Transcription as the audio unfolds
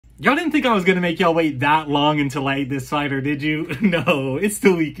Y'all didn't think I was gonna make y'all wait that long until I ate this spider, did you? No, it's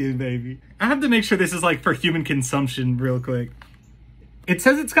the weekend, baby. I have to make sure this is like for human consumption real quick. It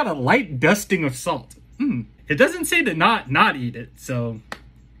says it's got a light dusting of salt. It doesn't say to not eat it, so.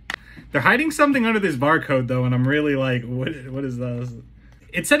 They're hiding something under this barcode though, and I'm really like, what is this?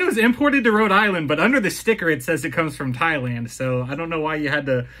 It said it was imported to Rhode Island, but under the sticker it says it comes from Thailand, so I don't know why you had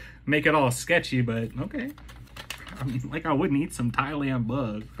to make it all sketchy, but okay. I mean, like I wouldn't eat some Thailand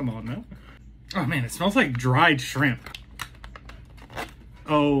bug. Come on now. Oh man, it smells like dried shrimp.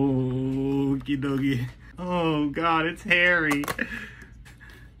 Oh, okie dokie. Oh god, it's hairy.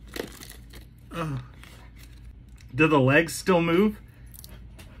 Do the legs still move?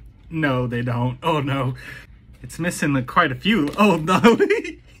 No, they don't. Oh no. It's missing like quite a few. Oh no.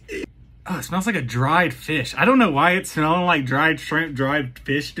 Oh, it smells like a dried fish. I don't know why it's smelling like dried shrimp, dried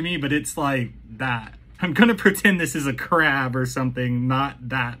fish to me, but it's like that. I'm gonna pretend this is a crab or something, not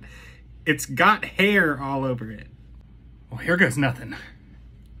that. It's got hair all over it. Well, here goes nothing.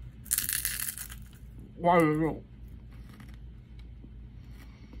 Why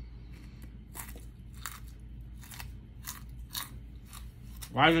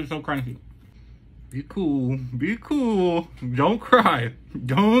is it so crunchy? Be cool, be cool. Don't cry,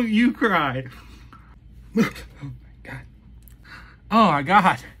 don't you cry. Oh my god. Oh my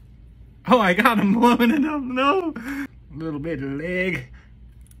god. Oh my god, I'm blowing it up, no. A little bit of leg.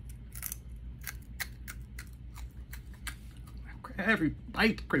 Every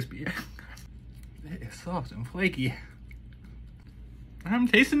bite crispy. It is soft and flaky. I'm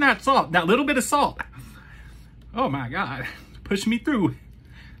tasting that salt, that little bit of salt. Oh my god, push me through.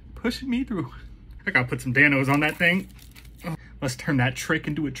 Pushing me through. I gotta put some Danos on that thing. Oh, let's turn that trick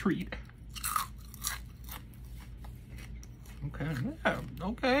into a treat. Okay, yeah,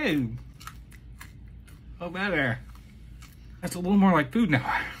 okay. Oh, better. That's a little more like food now.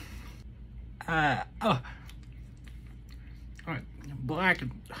 All right, black.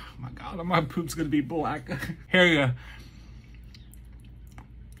 Oh my god, my poop's gonna be black. Here you go.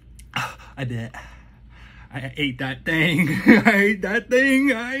 I did. I ate that thing. I ate that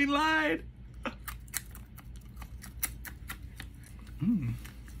thing. I ain't lied.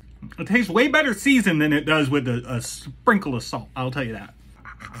 It tastes way better seasoned than it does with a sprinkle of salt. I'll tell you that.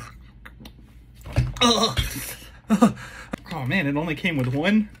 Oh man, it only came with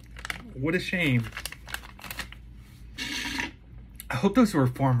one. What a shame. I hope those were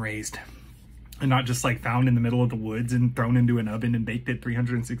farm raised and not just like found in the middle of the woods and thrown into an oven and baked at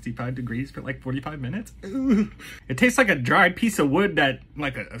 365 degrees for like 45 minutes. Ugh. It tastes like a dried piece of wood that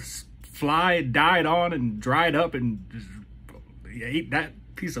like a fly died on and dried up and just ate that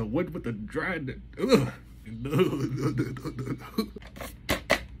piece of wood with the dried. Ugh.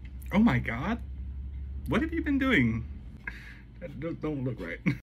 Oh my god. What have you been doing? That don't look right.